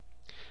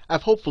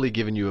I've hopefully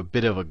given you a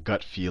bit of a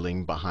gut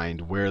feeling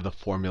behind where the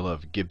formula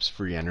of Gibbs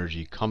free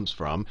energy comes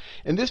from.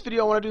 In this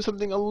video, I want to do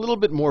something a little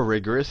bit more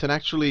rigorous and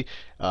actually,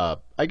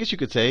 I guess you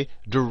could say,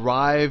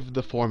 derive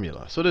the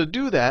formula. So to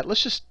do that,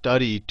 let's just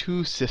study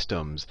two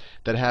systems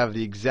that have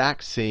the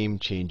exact same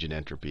change in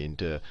entropy. And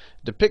to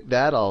depict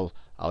that, I'll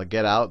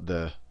get out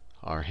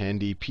our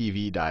handy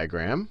PV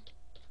diagram.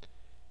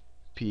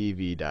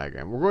 PV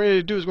diagram. What we're going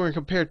to do is we're going to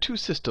compare two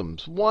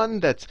systems. One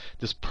that's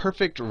this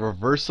perfect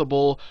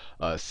reversible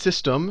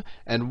system,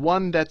 and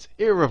one that's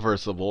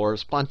irreversible or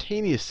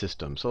spontaneous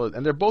system.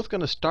 And they're both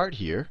going to start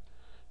here.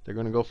 They're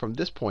going to go from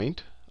this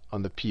point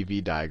on the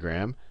PV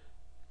diagram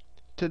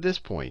to this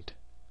point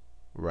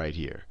right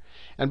here.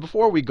 And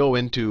before we go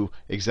into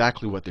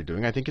exactly what they're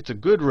doing, I think it's a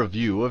good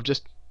review of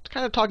just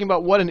kind of talking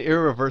about what an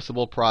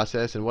irreversible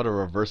process and what a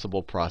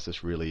reversible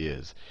process really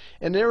is.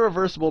 An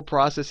irreversible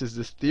process is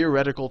this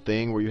theoretical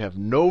thing where you have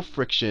no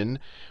friction,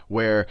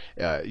 where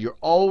you're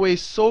always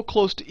so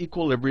close to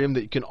equilibrium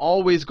that you can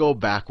always go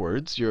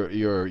backwards.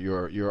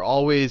 You're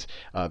always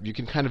you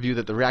can kind of view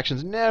that the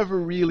reaction's never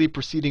really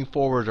proceeding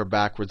forward or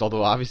backwards,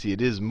 although obviously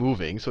it is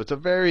moving. So it's a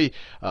very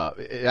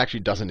it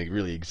actually doesn't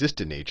really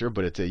exist in nature,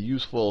 but it's a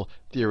useful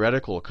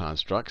theoretical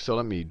construct. So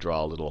let me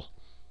draw a little.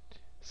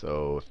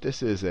 So if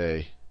this is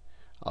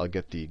I'll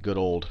get the good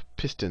old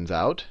pistons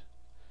out.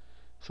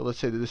 So let's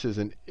say that this is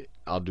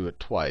I'll do it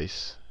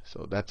twice.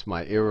 So that's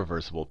my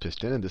irreversible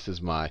piston, and this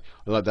is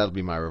that'll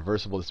be my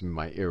reversible, this will be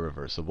my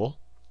irreversible.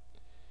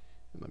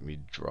 Let me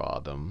draw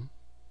them.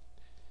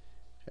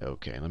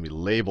 Okay, let me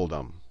label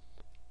them.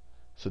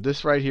 So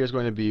this right here is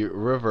going to be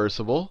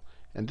reversible,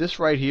 and this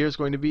right here is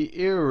going to be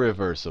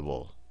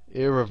irreversible.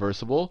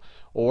 Irreversible,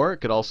 or it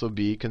could also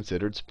be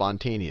considered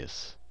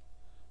spontaneous.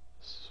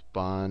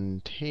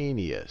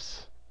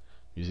 Spontaneous.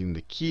 Using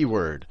the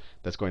keyword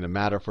that's going to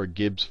matter for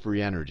Gibbs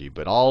free energy.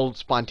 But all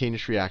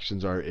spontaneous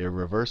reactions are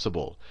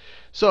irreversible.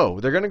 So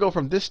they're going to go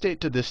from this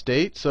state to this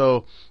state.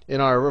 So in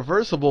our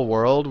reversible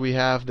world, we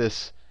have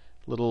this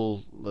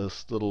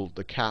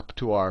the cap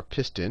to our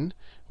piston.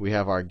 We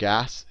have our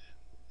gas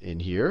in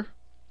here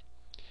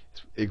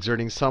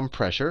exerting some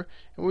pressure.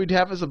 And what we'd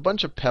have is a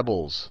bunch of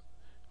pebbles.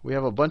 We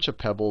have a bunch of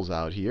pebbles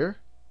out here.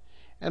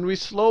 And we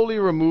slowly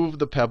remove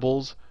the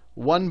pebbles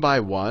one by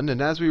one.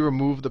 And as we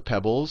remove the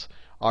pebbles,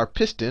 our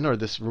piston, or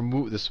this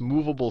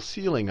movable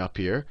ceiling up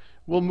here,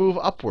 will move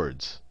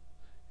upwards.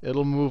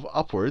 It'll move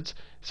upwards.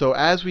 So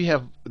as we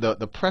have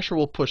the pressure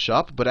will push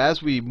up, but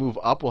as we move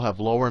up, we'll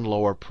have lower and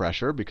lower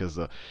pressure because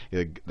the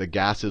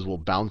gases will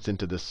bounce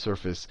into the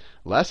surface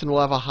less, and we'll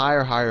have a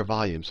higher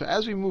volume. So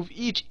as we move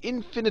each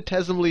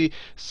infinitesimally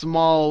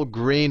small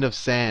grain of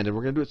sand, and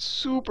we're going to do it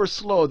super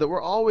slow, that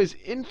we're always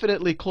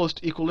infinitely close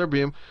to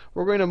equilibrium,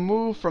 we're going to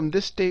move from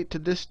this state to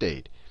this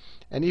state.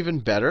 And even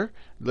better,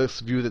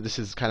 let's view that this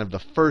is kind of the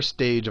first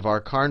stage of our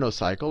Carnot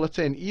cycle. Let's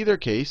say in either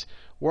case,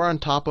 we're on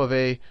top of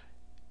a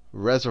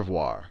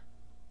reservoir.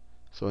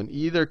 So in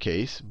either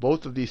case,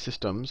 both of these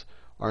systems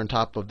are on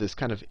top of this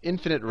kind of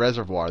infinite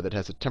reservoir that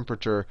has a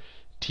temperature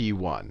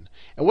T1.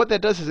 And what that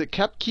does is it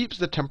keeps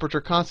the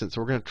temperature constant. So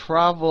we're going to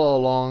travel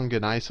along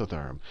an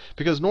isotherm.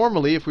 Because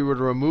normally, if we were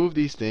to remove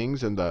these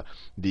things and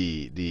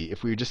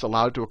if we just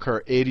allowed it to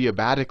occur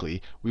adiabatically,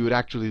 we would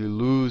actually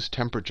lose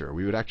temperature.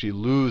 We would actually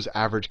lose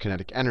average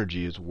kinetic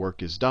energy as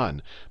work is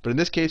done. But in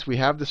this case, we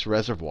have this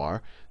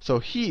reservoir. So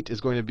heat is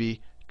going to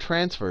be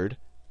transferred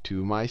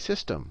to my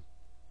system.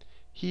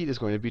 Heat is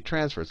going to be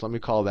transferred. So let me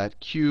call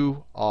that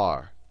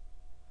QR.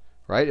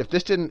 Right? If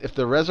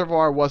the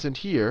reservoir wasn't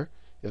here,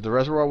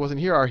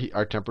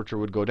 our temperature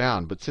would go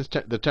down. But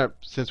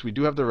since we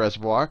do have the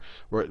reservoir,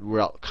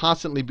 we'll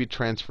constantly be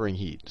transferring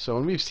heat. So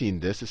when we've seen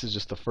this is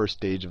just the first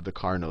stage of the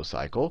Carnot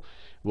cycle.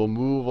 We'll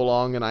move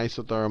along an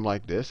isotherm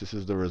like this. This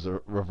is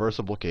the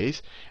reversible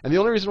case. And the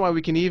only reason why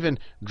we can even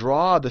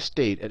draw the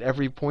state at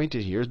every point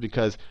in here is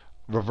because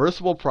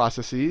reversible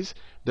processes,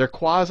 they're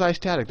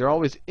quasi-static. They're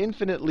always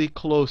infinitely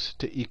close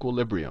to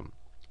equilibrium.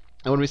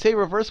 And when we say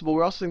reversible,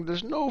 we're also saying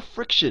there's no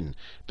friction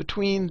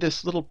between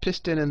this little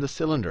piston and the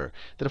cylinder.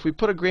 That if we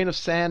put a grain of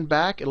sand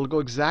back, it'll go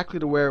exactly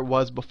to where it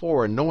was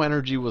before, and no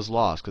energy was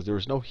lost because there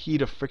was no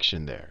heat of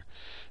friction there.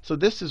 So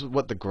this is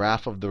what the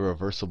graph of the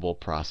reversible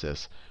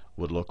process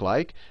would look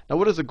like. Now,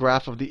 what is the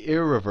graph of the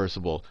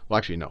irreversible? Well,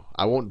 actually, no,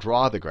 I won't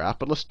draw the graph,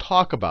 but let's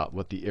talk about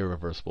what the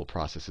irreversible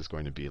process is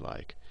going to be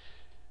like.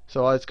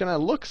 So it's going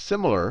to look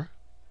similar.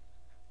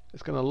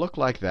 It's going to look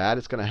like that.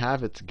 It's going to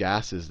have its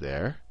gases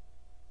there.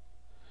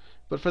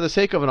 But for the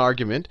sake of an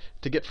argument,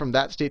 to get from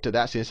that state to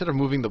that state, instead of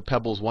moving the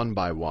pebbles one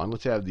by one,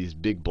 let's say I have these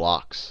big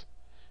blocks.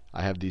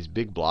 I have these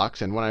big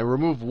blocks, and when I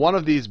remove one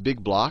of these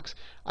big blocks,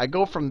 I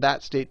go from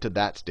that state to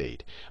that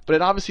state. But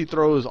it obviously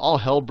throws, all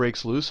hell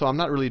breaks loose, so I'm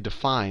not really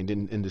defined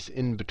in this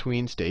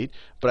in-between state.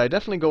 But I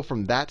definitely go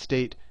from that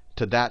state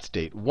to that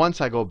state once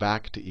I go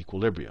back to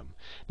equilibrium.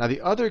 Now,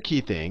 the other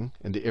key thing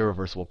in the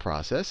irreversible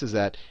process is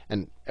that,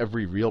 and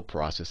every real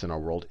process in our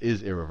world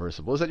is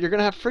irreversible, is that you're going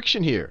to have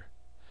friction here.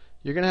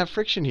 You're going to have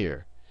friction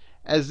here.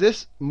 As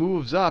this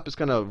moves up, it's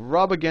going to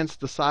rub against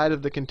the side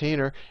of the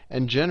container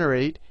and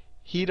generate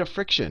heat of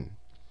friction.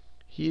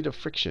 Heat of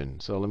friction.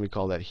 So let me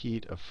call that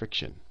heat of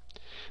friction.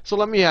 So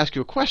let me ask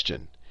you a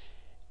question.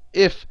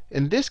 If,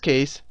 in this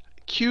case,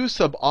 Q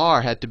sub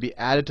r had to be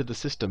added to the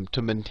system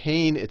to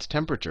maintain its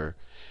temperature,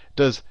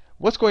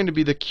 what's going to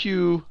be the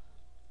Q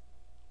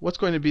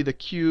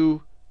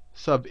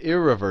sub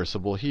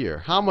irreversible here?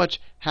 How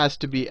much has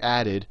to be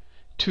added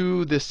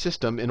to this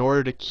system in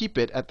order to keep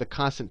it at the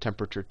constant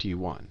temperature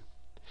T1?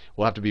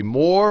 Will have to be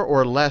more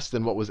or less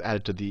than what was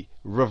added to the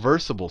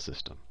reversible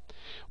system.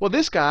 Well,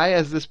 this guy,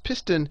 as this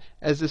piston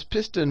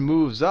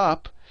moves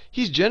up,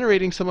 he's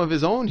generating some of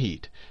his own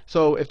heat.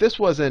 So if this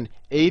was an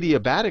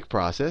adiabatic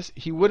process,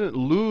 he wouldn't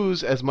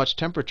lose as much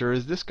temperature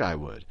as this guy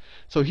would.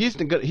 So he's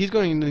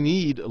going to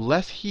need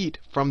less heat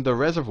from the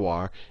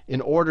reservoir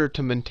in order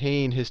to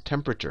maintain his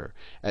temperature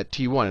at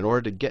T1, in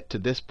order to get to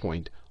this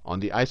point on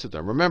the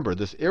isotherm. Remember,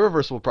 this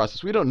irreversible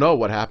process, we don't know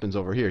what happens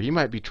over here. He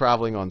might be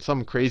traveling on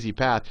some crazy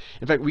path.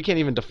 In fact, we can't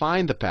even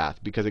define the path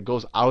because it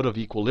goes out of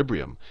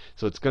equilibrium.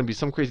 So it's going to be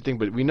some crazy thing,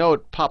 but we know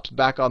it pops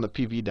back on the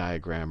PV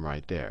diagram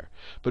right there.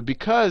 But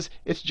because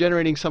it's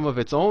generating some of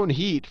its own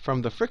heat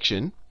from the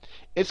friction,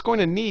 it's going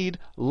to need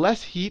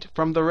less heat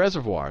from the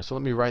reservoir. So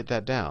let me write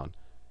that down.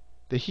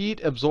 The heat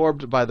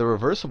absorbed by the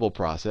reversible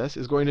process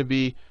is going to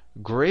be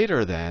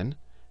greater than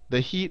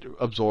the heat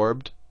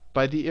absorbed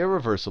by the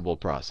irreversible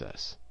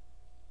process.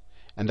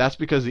 And that's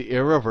because the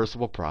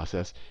irreversible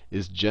process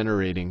is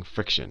generating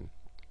friction.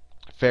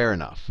 Fair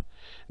enough.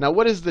 Now,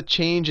 what is the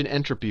change in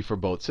entropy for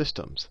both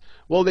systems?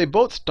 Well, they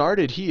both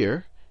started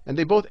here, and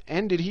they both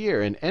ended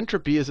here. And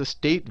entropy is a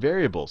state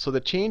variable. So the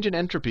change in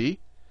entropy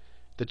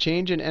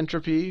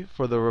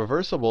for the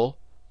reversible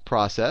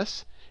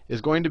process is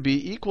going to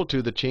be equal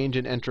to the change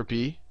in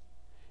entropy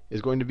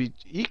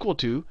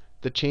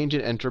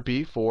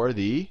for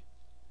the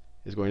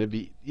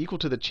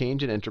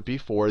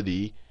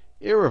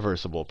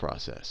irreversible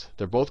process.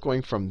 They're both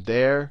going from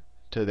there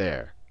to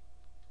there.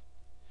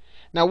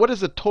 Now, what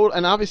is the total?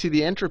 And obviously,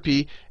 the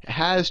entropy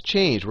has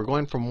changed. We're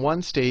going from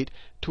one state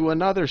to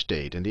another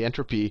state, and the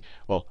entropy.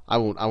 Well, I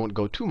won't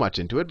go too much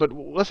into it, but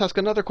let's ask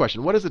another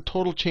question. What is the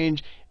total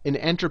change in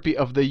entropy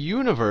of the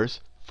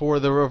universe for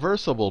the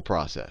reversible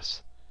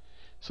process?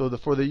 So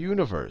for the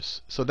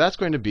universe, so that's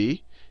going to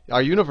be,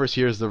 our universe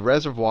here is the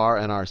reservoir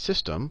and our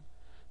system.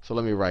 So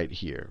let me write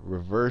here,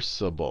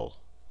 reversible.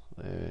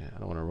 I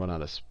don't want to run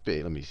out of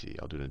space. Let me see.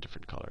 I'll do it in a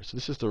different color. So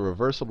this is the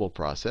reversible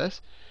process.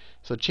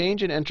 So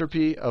change in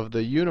entropy of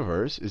the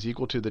universe is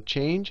equal to the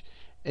change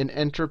in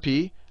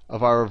entropy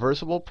of our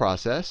reversible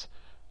process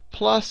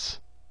plus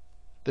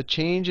the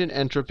change in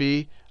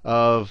entropy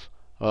of,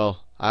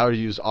 well, I already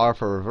used R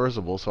for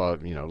reversible, so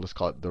let's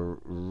call it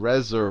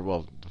the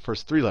well, the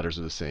first three letters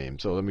are the same.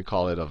 So let me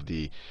call it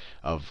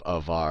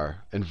of our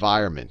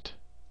environment,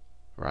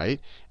 right?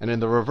 And in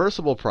the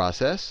reversible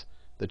process,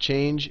 the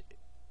change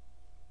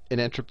in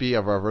entropy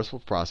of our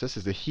reversible process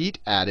is the heat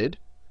added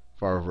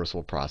for our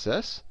reversible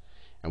process.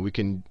 And we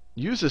can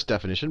use this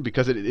definition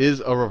because it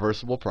is a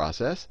reversible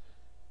process.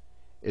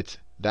 It's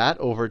that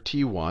over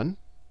T1.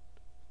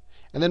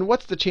 And then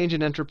what's the change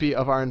in entropy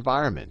of our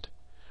environment?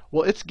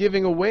 Well, it's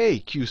giving away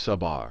Q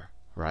sub r,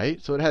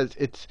 right? So it has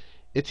its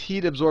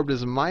heat absorbed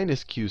is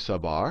minus Q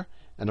sub r.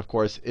 And of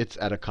course, it's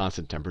at a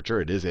constant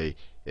temperature. It is a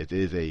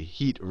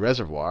heat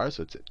reservoir,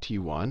 so it's at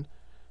T1.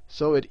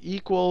 So it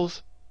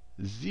equals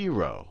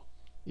 0.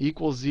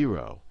 Equals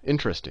 0.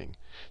 Interesting.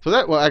 So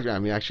that, well,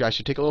 actually, I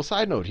should take a little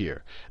side note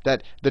here.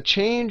 That the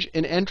change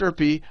in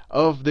entropy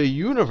of the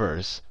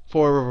universe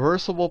for a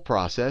reversible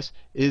process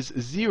is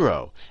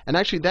 0. And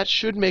actually, that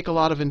should make a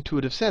lot of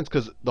intuitive sense,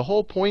 because the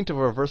whole point of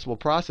a reversible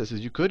process is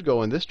you could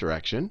go in this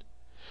direction,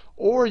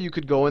 or you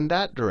could go in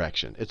that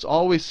direction. It's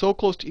always so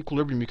close to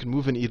equilibrium you can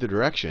move in either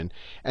direction.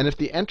 And if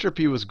the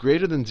entropy was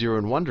greater than 0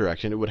 in one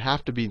direction, it would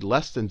have to be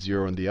less than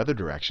 0 in the other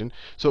direction.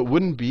 So it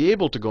wouldn't be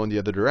able to go in the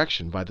other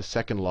direction by the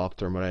second law of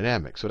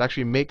thermodynamics. So it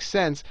actually makes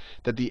sense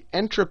that the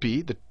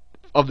entropy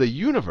of the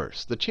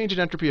universe, the change in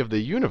entropy of the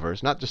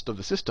universe, not just of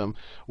the system,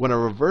 when a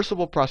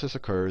reversible process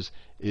occurs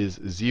is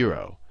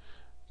 0.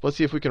 Let's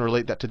see if we can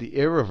relate that to the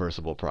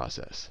irreversible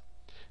process.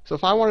 So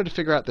if I wanted to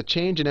figure out the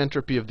change in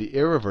entropy of the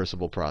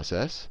irreversible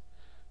process,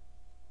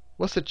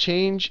 what's the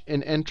change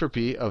in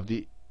entropy of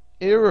the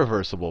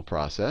irreversible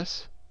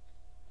process?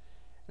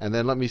 And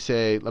then let me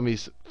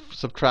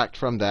subtract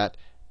from that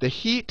the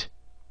heat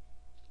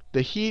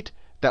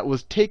that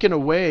was taken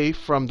away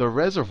from the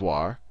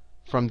reservoir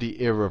from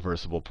the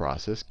irreversible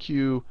process,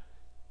 QIR.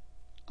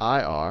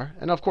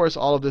 And of course,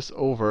 all of this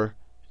over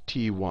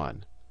T1.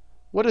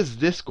 What is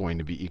this going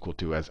to be equal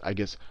to, as I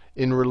guess,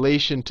 in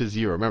relation to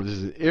 0? Remember, this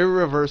is an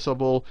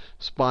irreversible,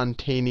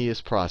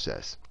 spontaneous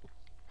process.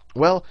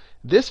 Well,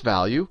 this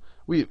value,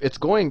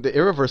 the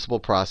irreversible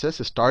process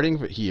is starting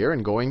here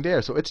and going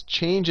there. So its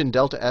change in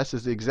delta S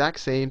is the exact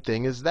same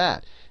thing as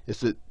that.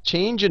 It's the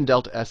change in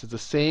delta S is the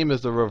same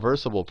as the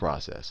reversible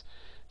process.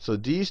 So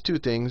these two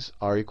things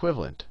are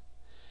equivalent.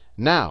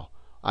 Now,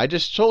 I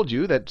just told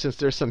you that since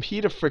there's some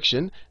heat of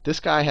friction, this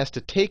guy has to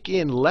take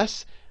in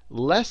less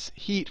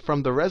heat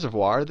from the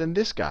reservoir than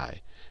this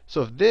guy.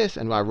 So if this,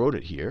 and I wrote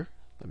it here,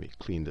 let me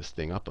clean this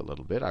thing up a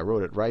little bit. I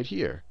wrote it right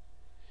here.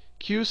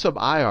 Q sub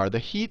IR, the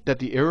heat that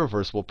the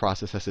irreversible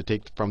process has to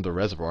take from the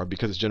reservoir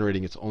because it's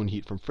generating its own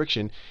heat from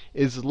friction,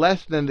 is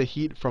less than the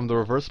heat from the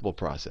reversible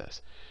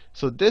process.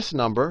 So this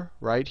number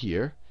right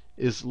here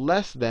is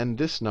less than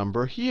this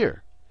number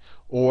here.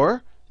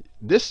 Or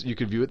this, you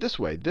could view it this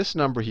way. This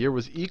number here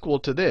was equal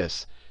to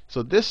this.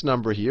 So this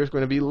number here is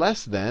going to be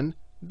less than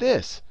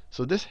this.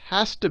 So this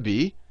has to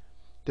be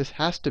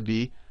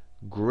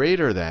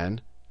greater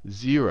than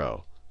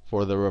 0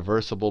 for the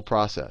reversible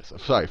process.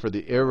 Sorry, for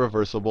the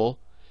irreversible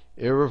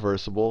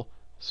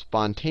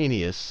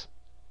spontaneous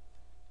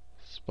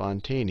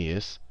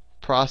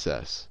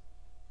process.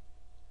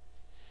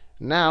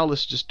 Now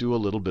let's just do a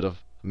little bit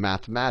of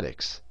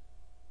mathematics.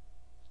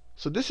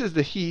 So this is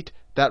the heat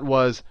that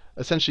was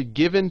essentially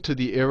given to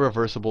the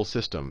irreversible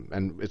system.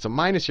 And it's a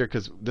minus here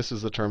because this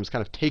is the term is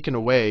kind of taken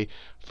away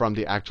from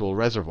the actual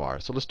reservoir.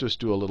 So let's just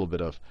do a little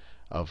bit of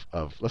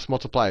let's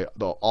multiply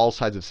all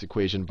sides of this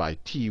equation by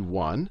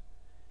T1.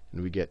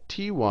 And we get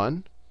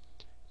T1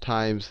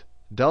 times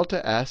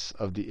delta S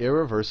of the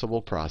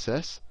irreversible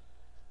process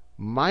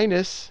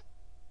minus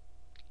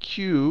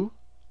Q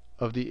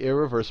of the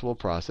irreversible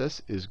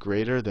process is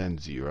greater than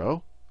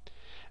 0.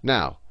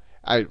 Now,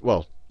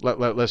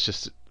 let's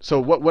just, so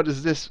what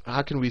is this?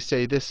 How can we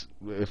say this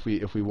if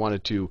we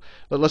wanted to?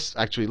 Let's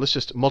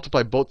just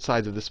multiply both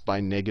sides of this by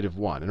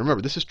 -1. And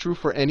remember, this is true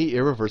for any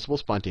irreversible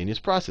spontaneous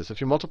process.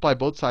 If you multiply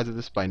both sides of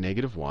this by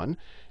 -1,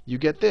 you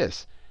get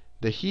this.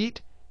 The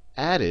heat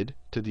added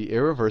to the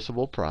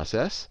irreversible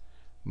process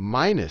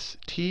minus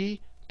T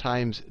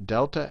times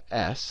delta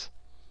S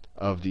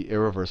of the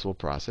irreversible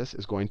process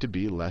is going to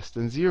be less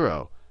than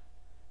 0.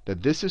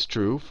 That this is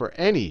true for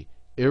any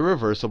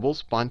irreversible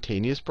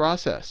spontaneous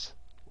process.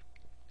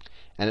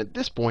 And at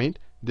this point,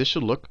 this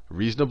should look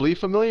reasonably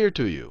familiar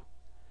to you.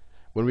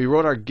 When we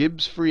wrote our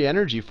Gibbs free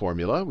energy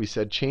formula, we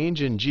said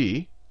change in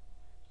G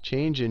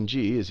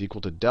is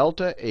equal to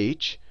delta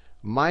H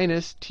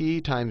minus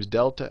T times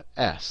delta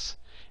S.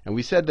 And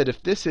we said that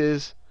if this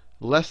is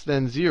less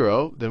than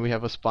 0, then we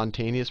have a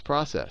spontaneous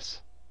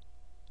process.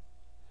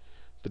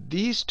 But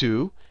these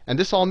two, and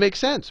this all makes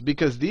sense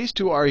because these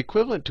two are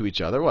equivalent to each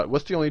other.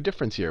 What's the only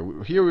difference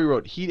here? Here we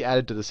wrote heat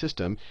added to the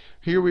system.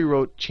 Here we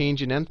wrote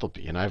change in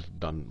enthalpy. And I've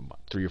done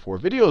 3 or 4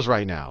 videos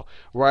right now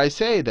where I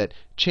say that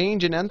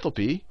change in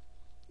enthalpy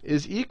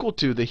is equal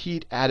to the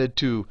heat added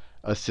to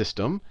a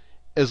system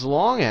as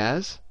long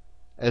as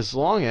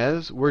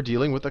we're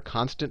dealing with a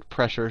constant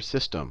pressure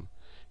system.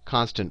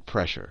 Constant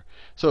pressure.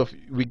 So if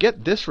we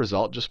get this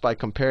result just by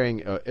comparing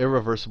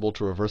irreversible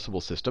to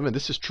reversible system, and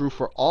this is true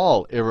for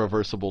all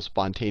irreversible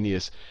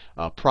spontaneous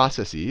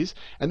processes.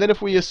 And then if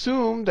we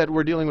assume that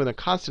we're dealing with a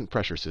constant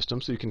pressure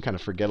system, so you can kind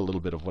of forget a little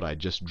bit of what I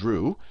just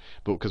drew,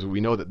 but because we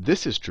know that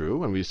this is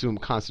true, and we assume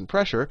constant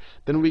pressure,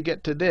 then we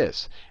get to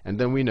this. And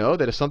then we know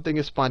that if something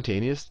is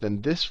spontaneous,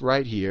 then this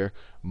right here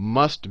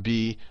must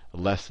be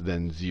less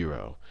than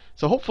 0.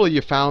 So hopefully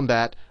you found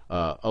that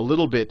a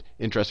little bit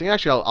interesting.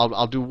 Actually,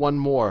 I'll do one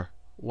more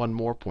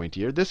point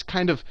here. This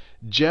kind of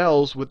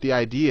gels with the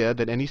idea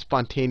that any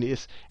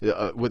spontaneous,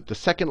 with the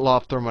second law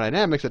of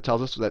thermodynamics that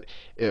tells us that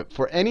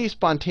for any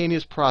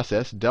spontaneous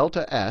process,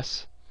 delta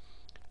S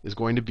is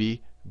going to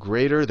be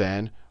greater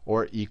than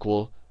or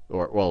equal,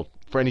 or well,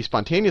 for any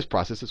spontaneous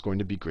process, it's going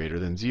to be greater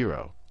than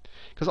 0.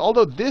 Because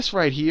although this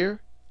right here,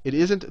 it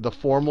isn't the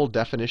formal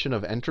definition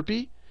of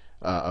entropy,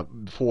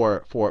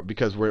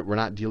 because we're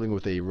not dealing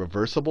with a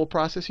reversible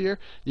process here,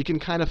 you can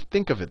kind of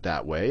think of it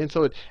that way. And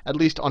so at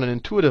least on an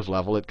intuitive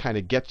level, it kind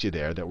of gets you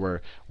there, that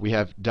we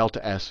have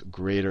delta S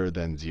greater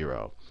than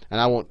 0.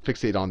 And I won't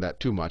fixate on that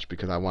too much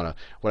because what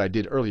I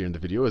did earlier in the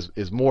video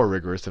is more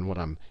rigorous than what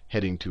I'm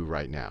heading to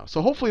right now.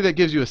 So hopefully that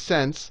gives you a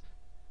sense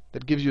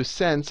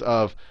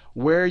of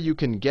where you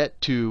can get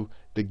to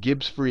the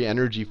Gibbs free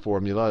energy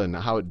formula and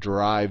how it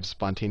derives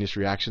spontaneous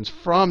reactions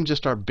from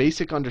just our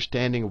basic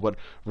understanding of what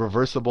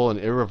reversible and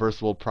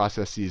irreversible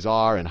processes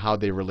are and how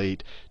they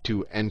relate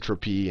to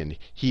entropy and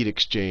heat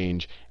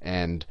exchange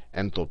and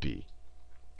enthalpy.